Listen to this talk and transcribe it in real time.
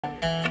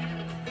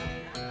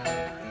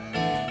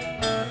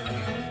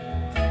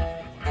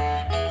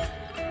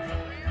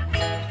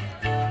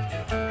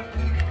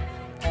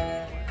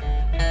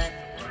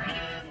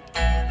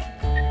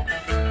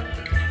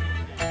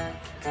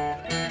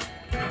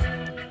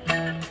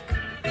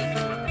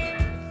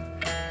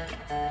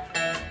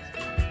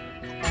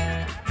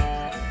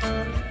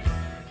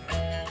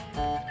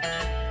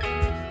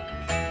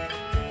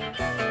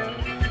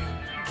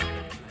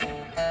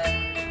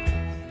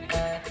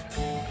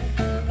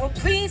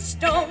Please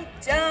don't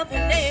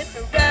dominate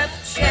the rap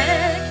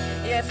check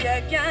if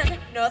you got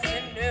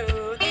nothing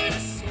new to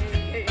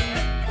say.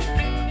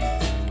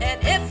 And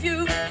if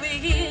you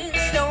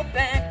please don't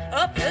back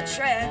up the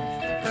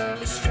track,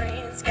 this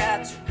train's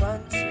got to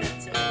run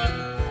today.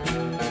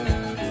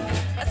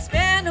 I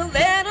spent a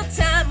little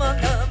time on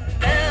the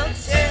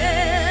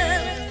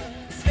mountain,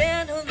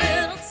 spent a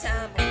little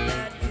time on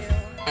that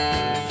hill.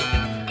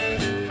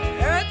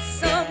 Heard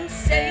some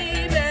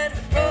say better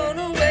run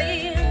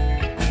away,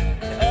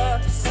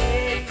 others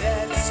say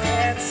better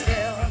stand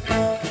still.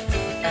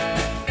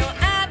 No,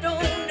 I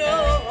don't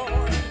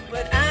know,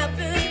 but I've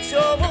been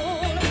told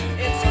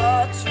it's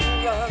hard to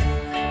run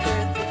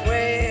with the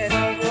way it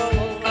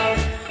rolls.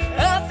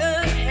 Other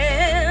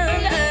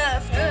hand,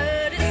 I've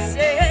heard it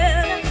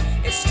said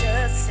it's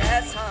just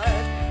as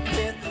hard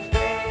with the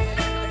way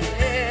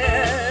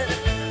it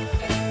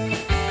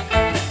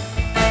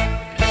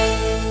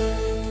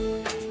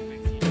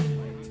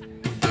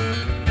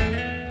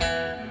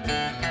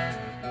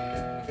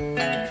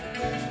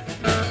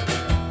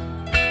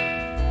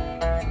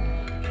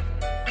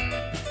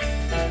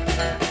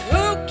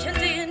Who can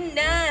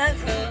deny,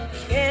 who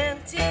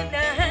can't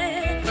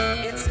deny,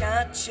 it's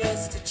not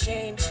just a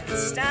change in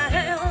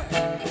style.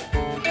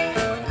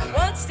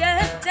 One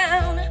step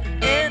down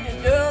and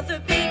another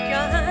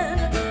begun.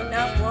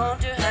 Now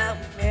wonder how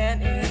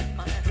many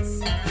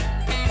miles.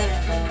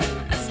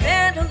 I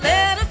spent a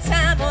little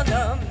time on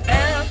the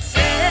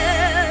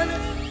mountain,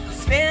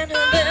 spent a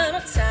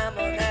little time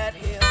on that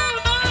hill.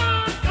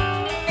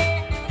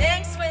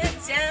 Things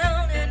went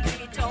down and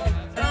we don't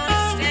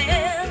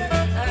understand.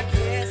 I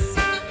guess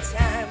in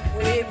time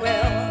we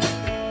will.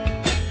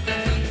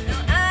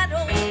 Now I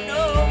don't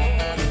know,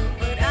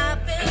 but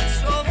I've been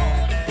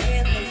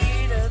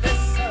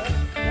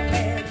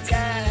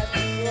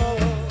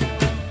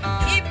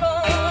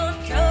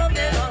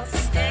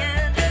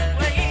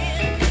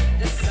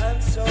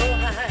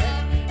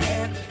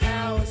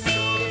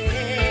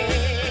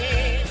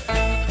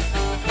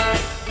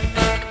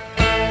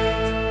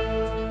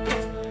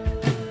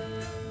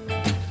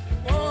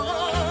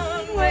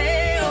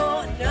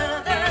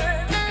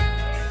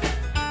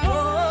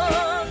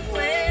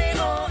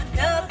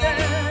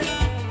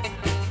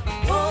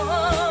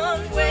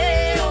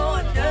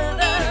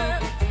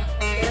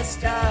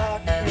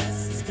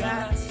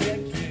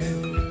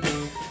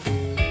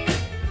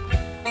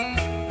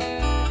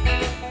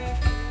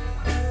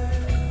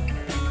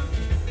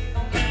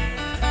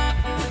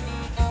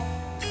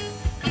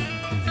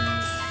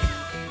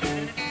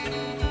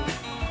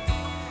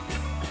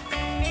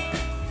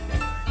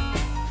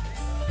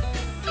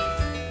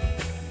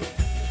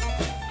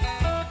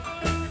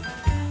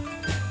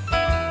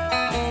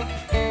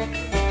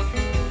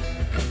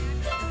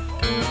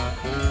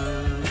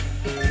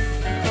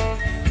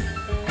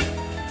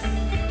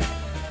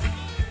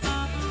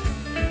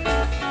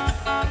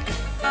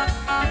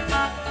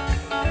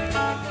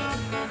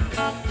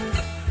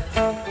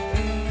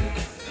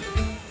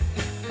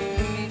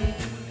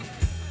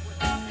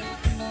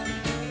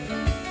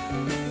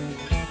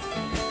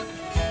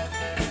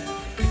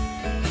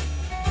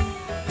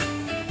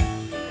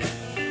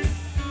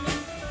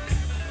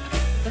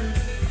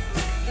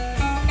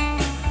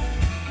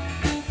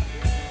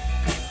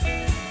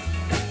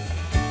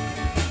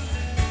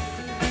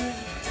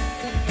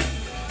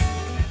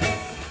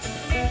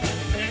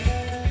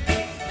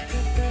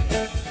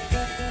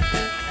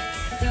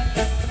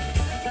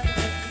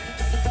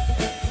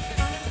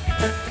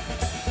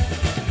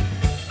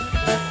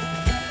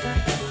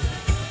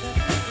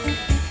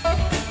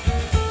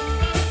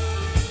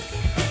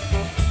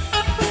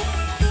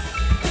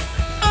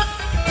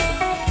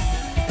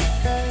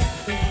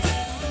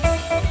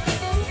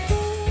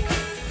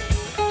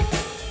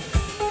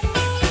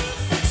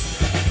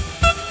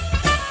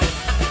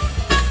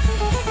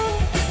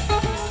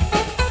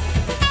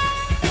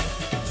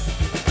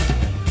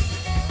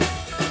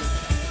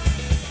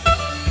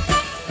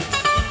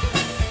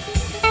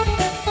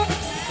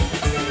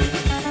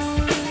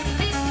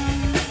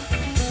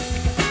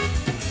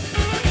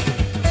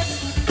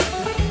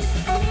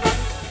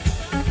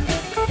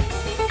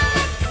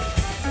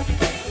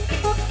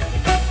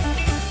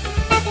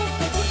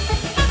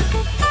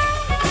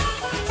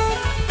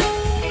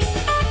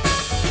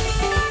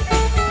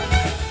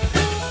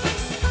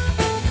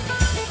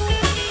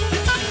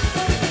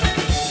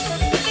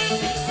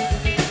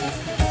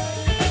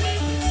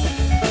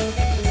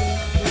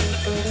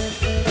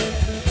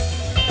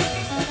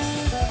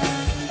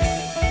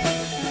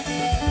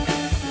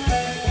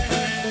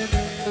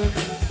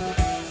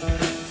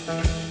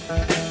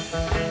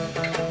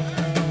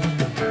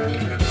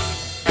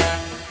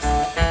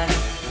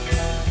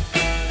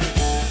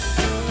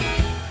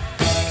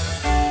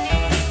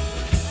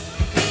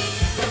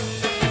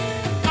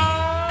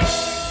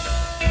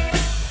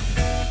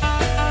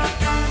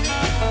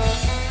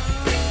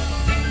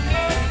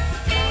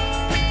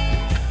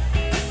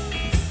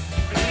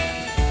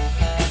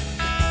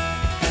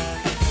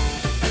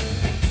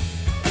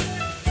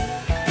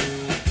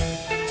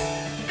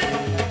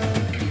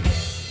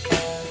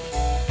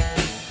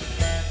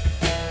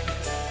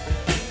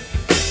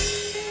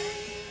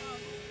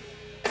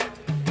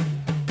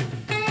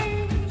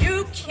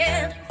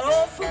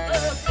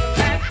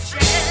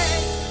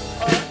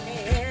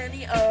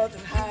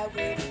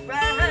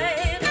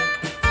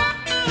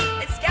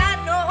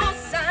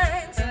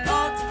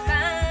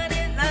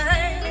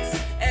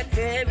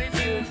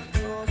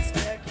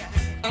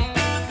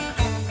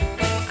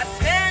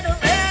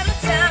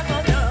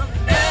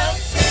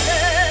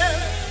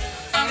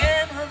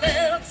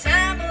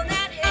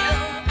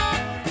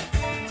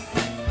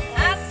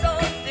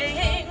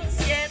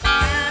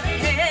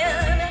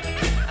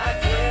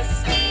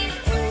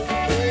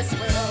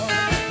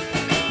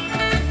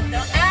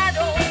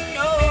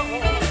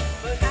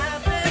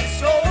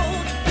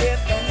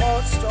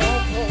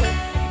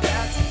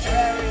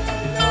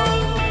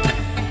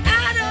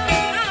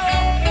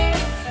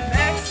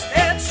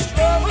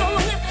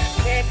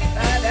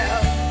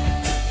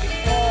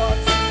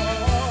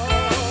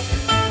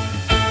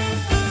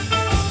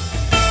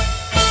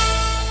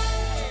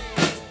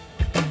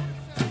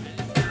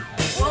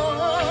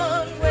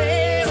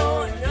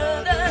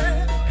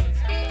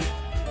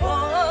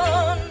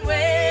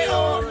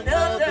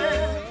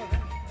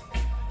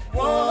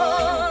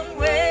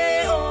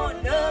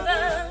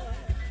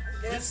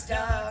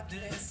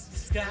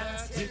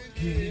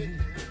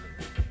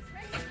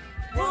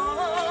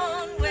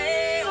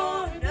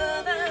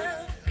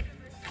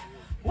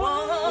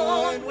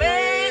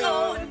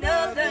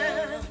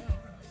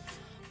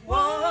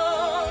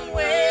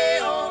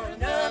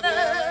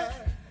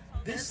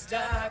This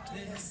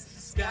darkness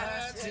has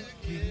got to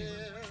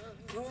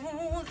give.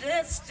 Ooh,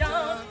 this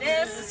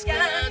darkness has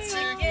got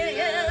to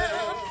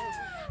give.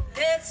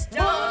 This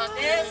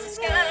darkness has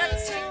got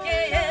to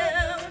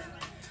give.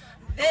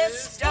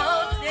 This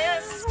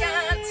darkness has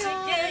got to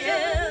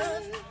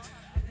give.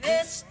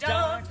 This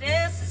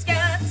darkness has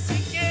got to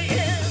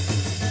give.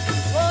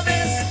 Oh,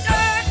 this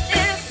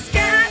darkness has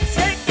got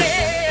to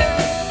give.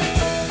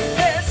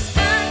 This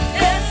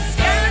darkness has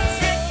got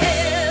to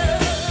give.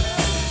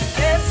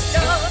 This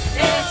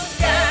darkness has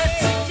got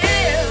to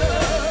give.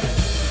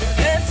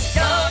 This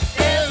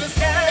darkness has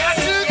got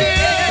to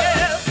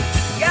give.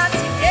 Got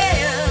to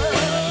give.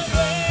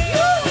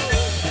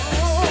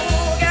 Ooh,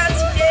 got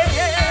to give.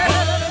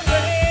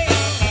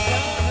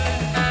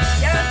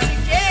 Got to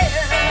give.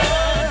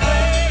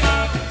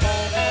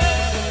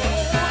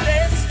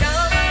 This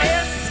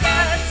darkness has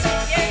got to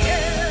give.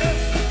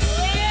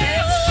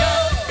 This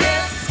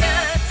darkness has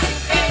got to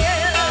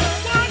give.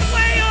 One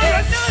way or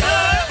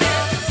another. This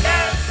darkness has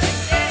got to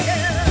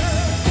give.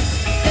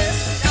 This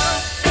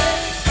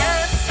darkness has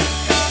got to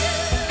give.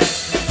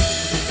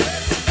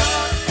 This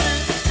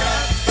darkness has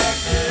got to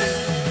give.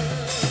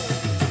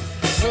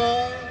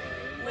 One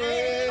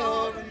way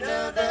or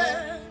another.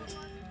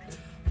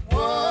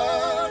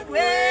 One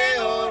way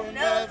or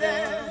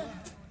another.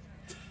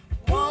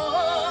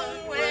 One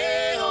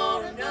way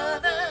or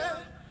another.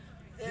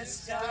 This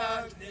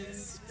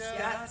darkness has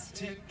got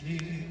to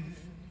give.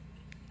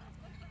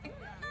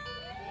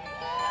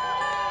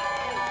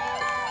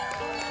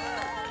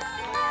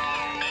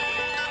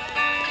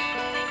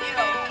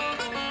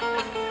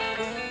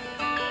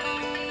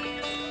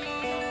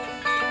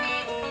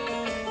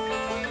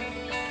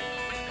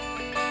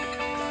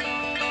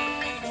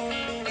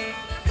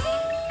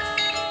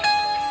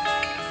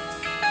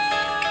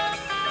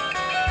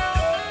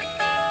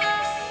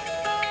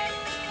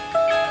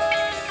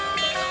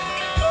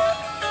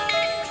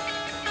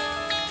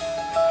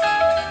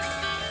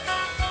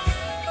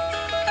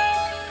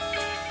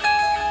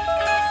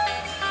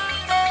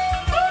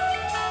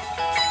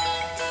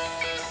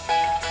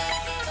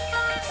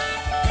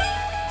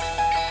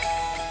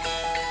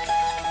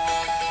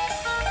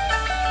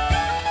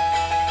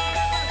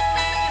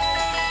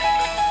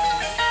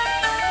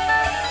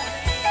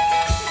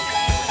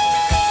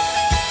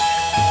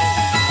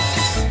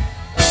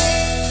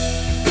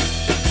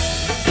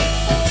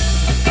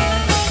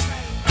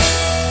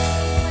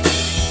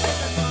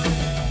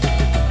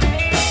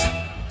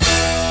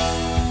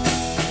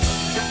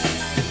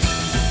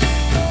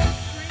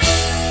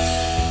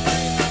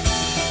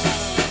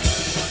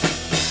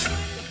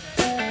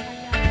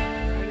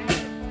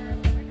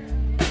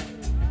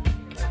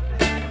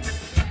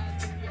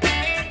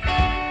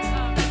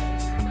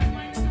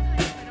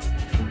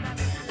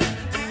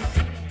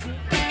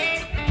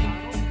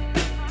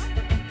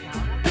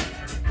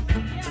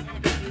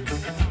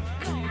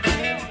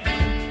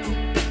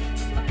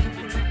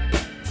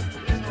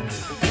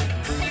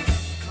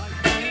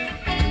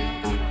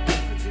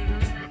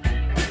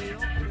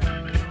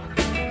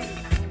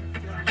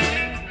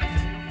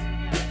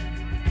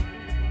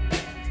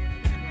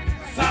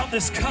 Found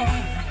this car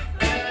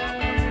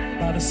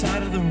by the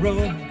side of the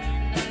road.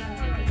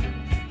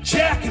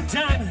 Jack of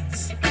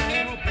diamonds,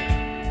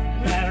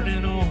 battered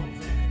and old.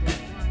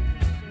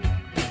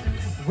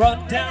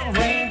 Run down,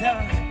 rained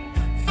out,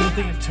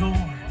 filthy and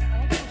torn.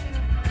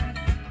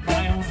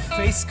 My own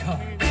face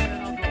card,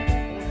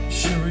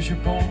 sure as you're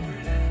born.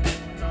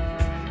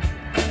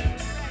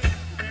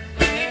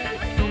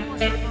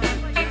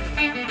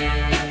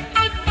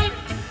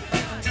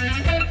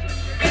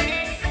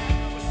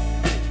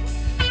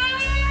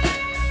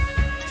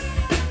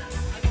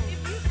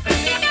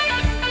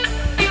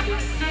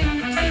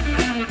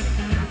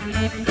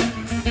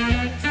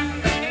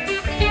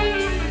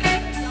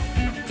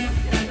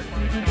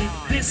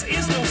 This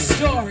is no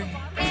story,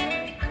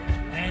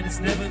 and it's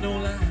never no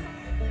lie.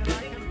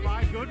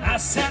 I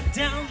sat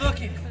down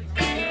looking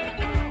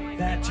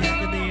that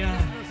Jack in the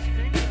eye.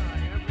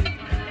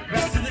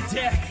 Rest of the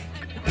deck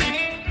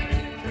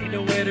ain't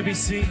nowhere to be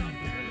seen.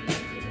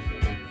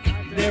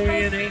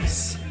 Nary an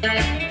ace,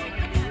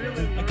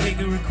 a king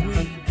or a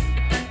queen.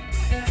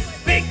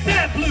 Big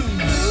bad blues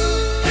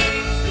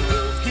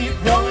keep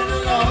rolling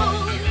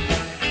along.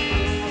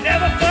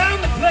 Never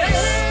found the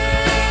place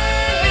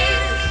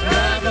where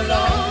I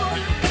belong.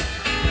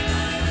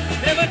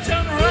 Never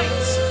done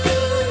right,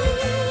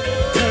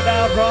 turned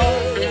out wrong.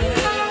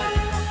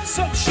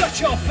 So shut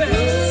your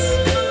face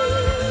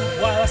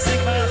while I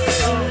sing my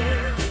song.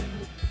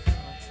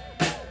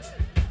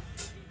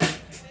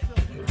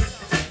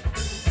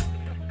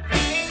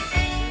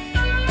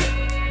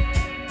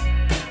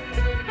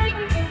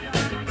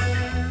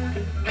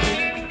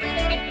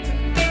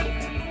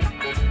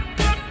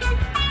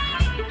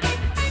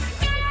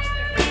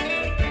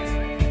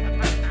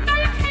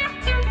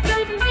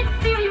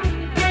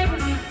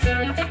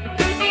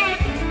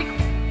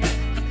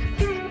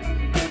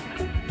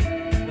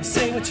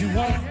 Say what you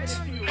want,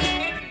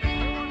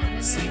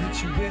 say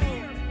what you will.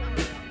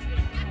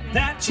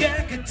 That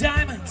Jack of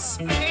diamonds,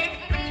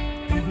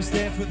 it was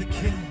there for the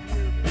kill.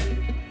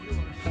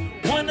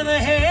 one to the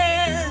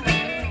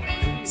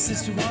head,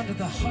 sister one to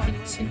the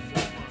heart.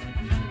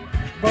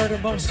 Murder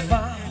most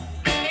foul,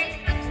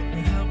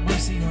 without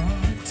mercy or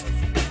art.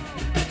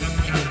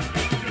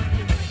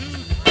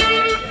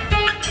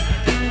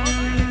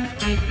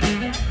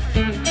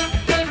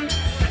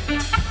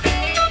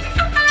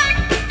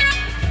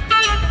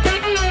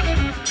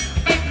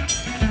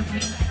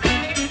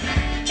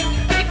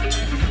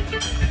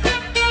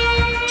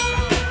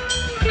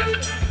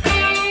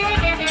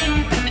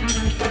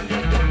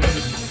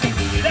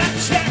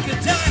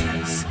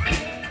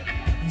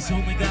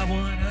 Only got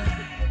one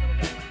eye.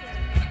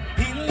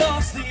 He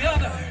lost the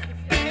other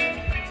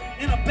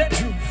in a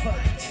bedroom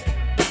fight.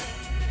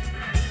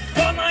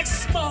 Gone like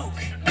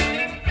smoke,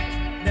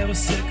 never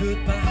said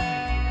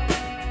goodbye.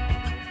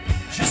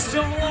 Just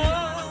don't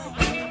love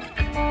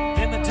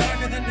in the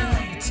dark of the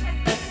night.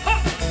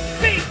 Ha!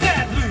 Beat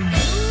that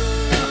blues.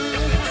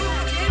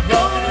 Keep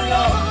rolling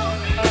along.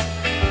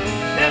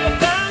 Never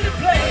found a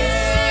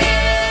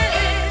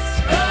place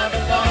where I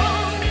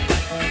belong.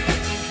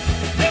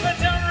 Never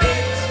done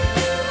right.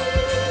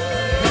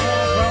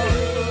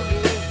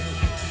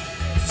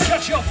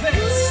 Shut your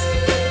face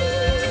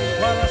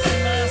while I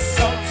sing my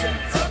song.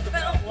 Talk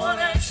about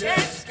one-night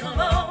checks, come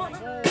on.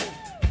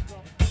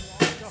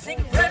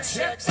 Cigarette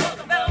checks, talk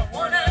about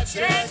one-night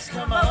checks,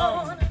 come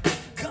on.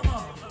 Come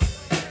on,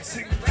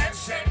 Cigarette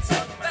checks,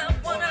 talk about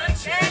one-night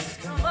checks,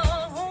 come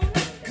on.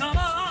 come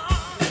on.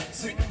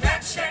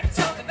 Cigarette check,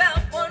 talk about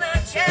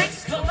one-night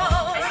checks, come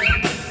on.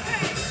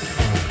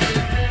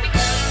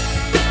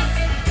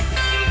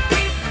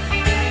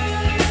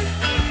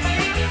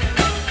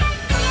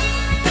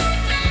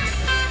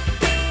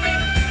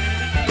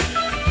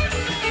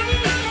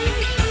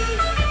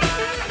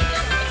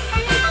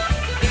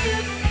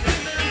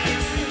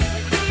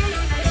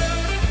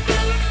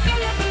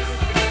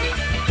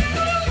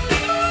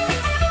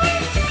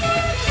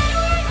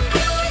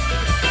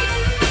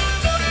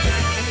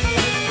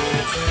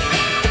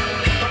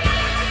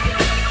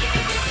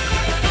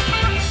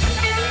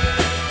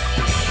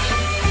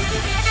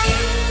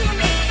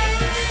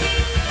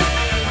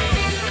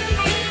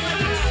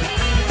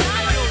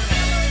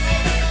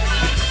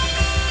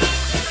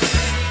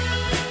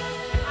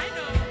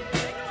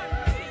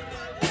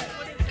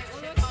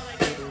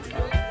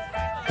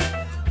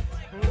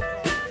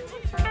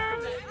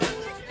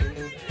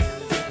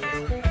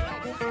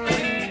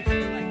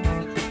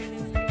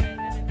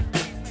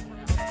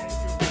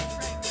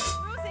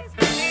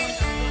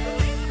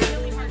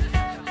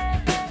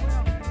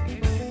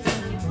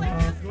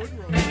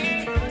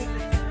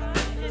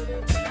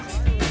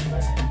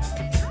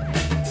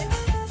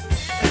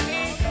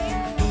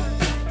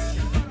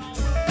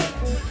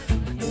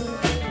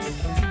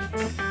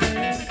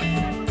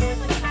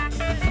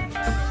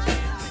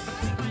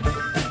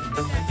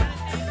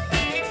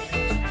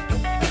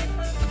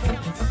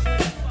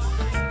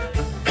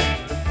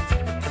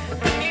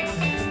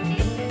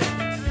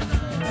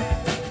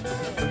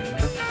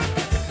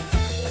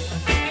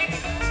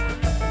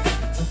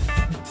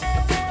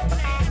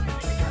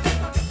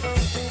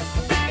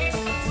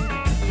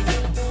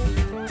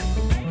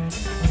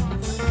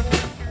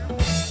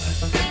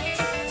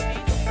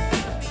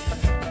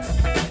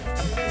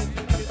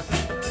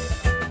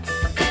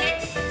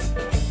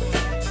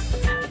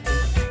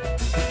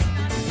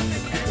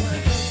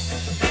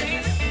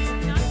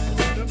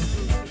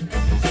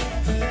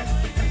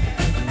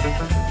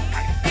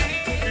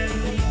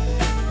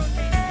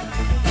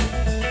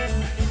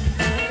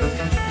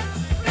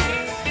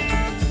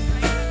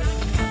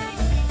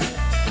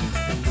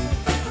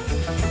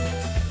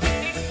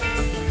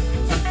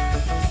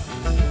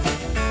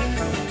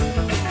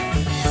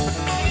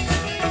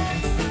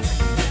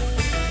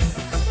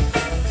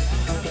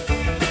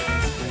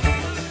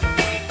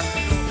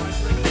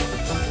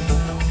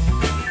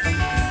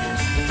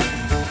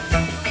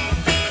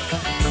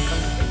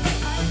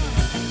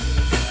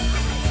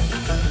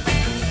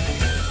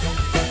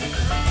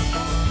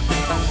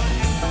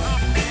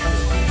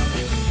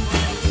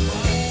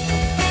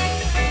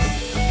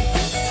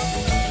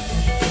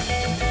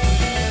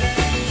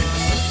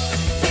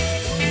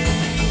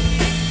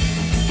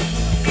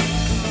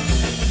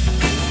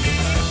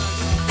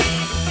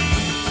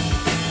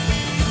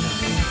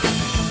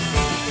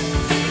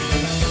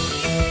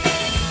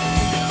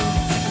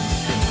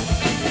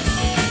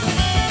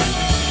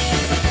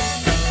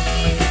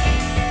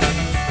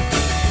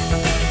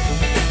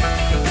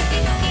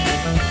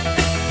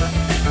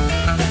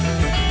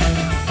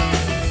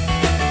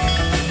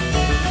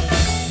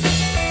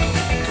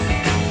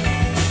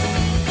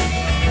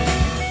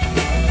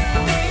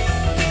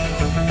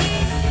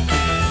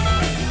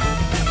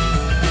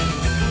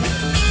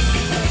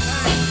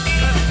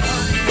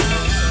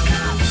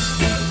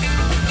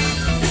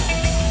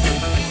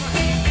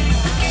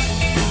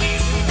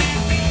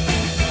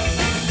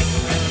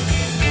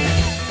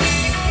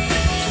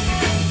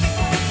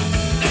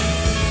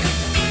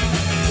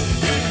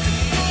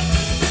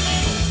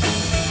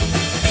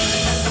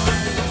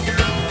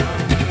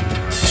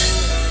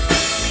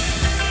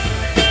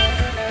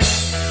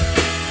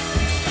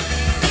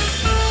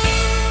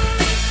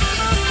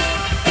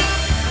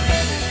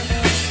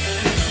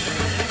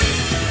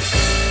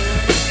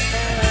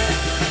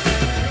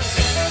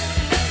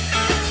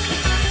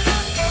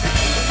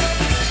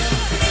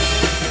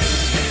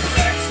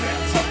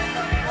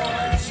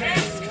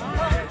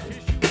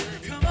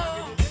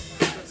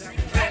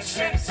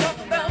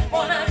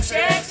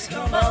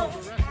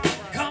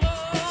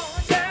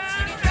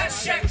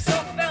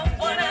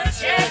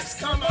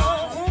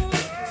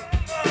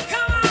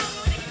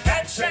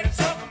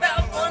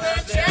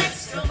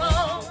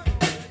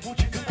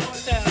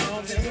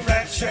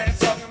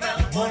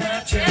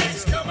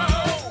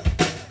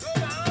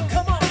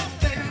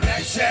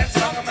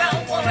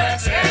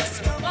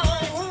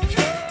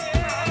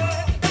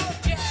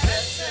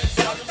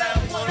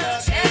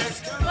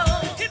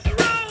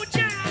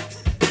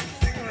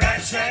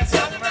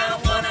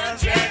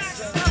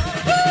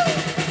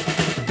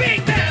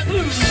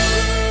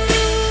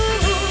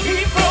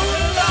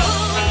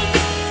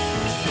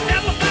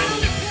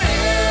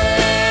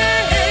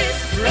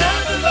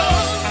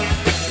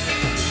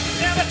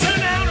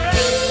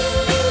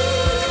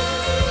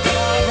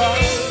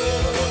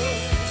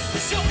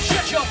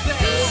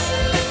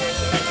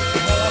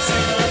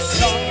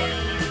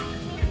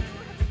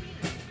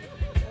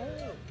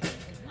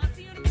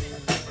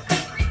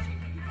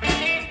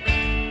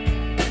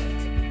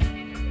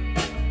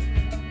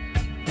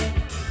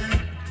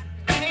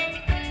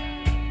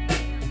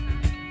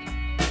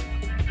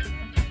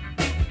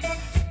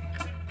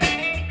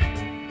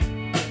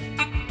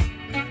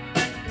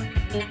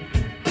 There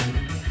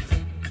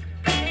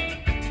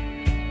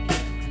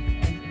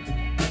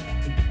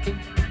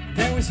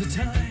was a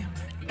time,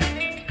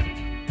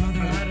 brother,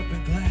 I'd have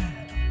been glad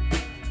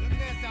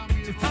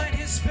to find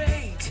his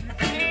fate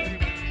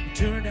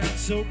turned out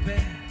so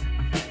bad.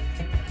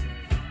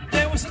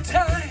 There was a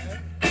time,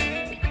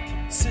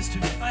 sister,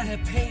 I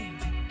had paid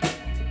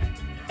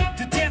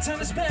to dance on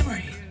his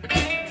memory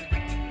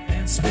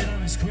and spit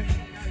on his grave.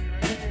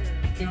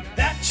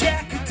 That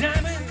jack of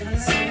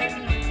diamonds,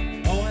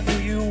 oh, I knew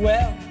you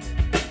well.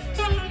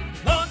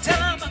 Long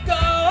time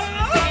ago,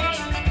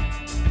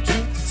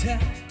 truth to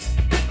tell,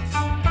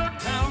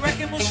 I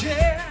reckon we'll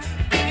share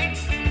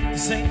the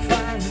same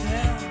fire in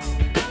hell.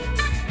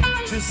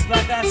 Just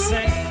like that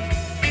same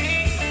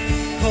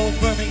cold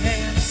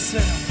Birmingham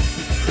cell.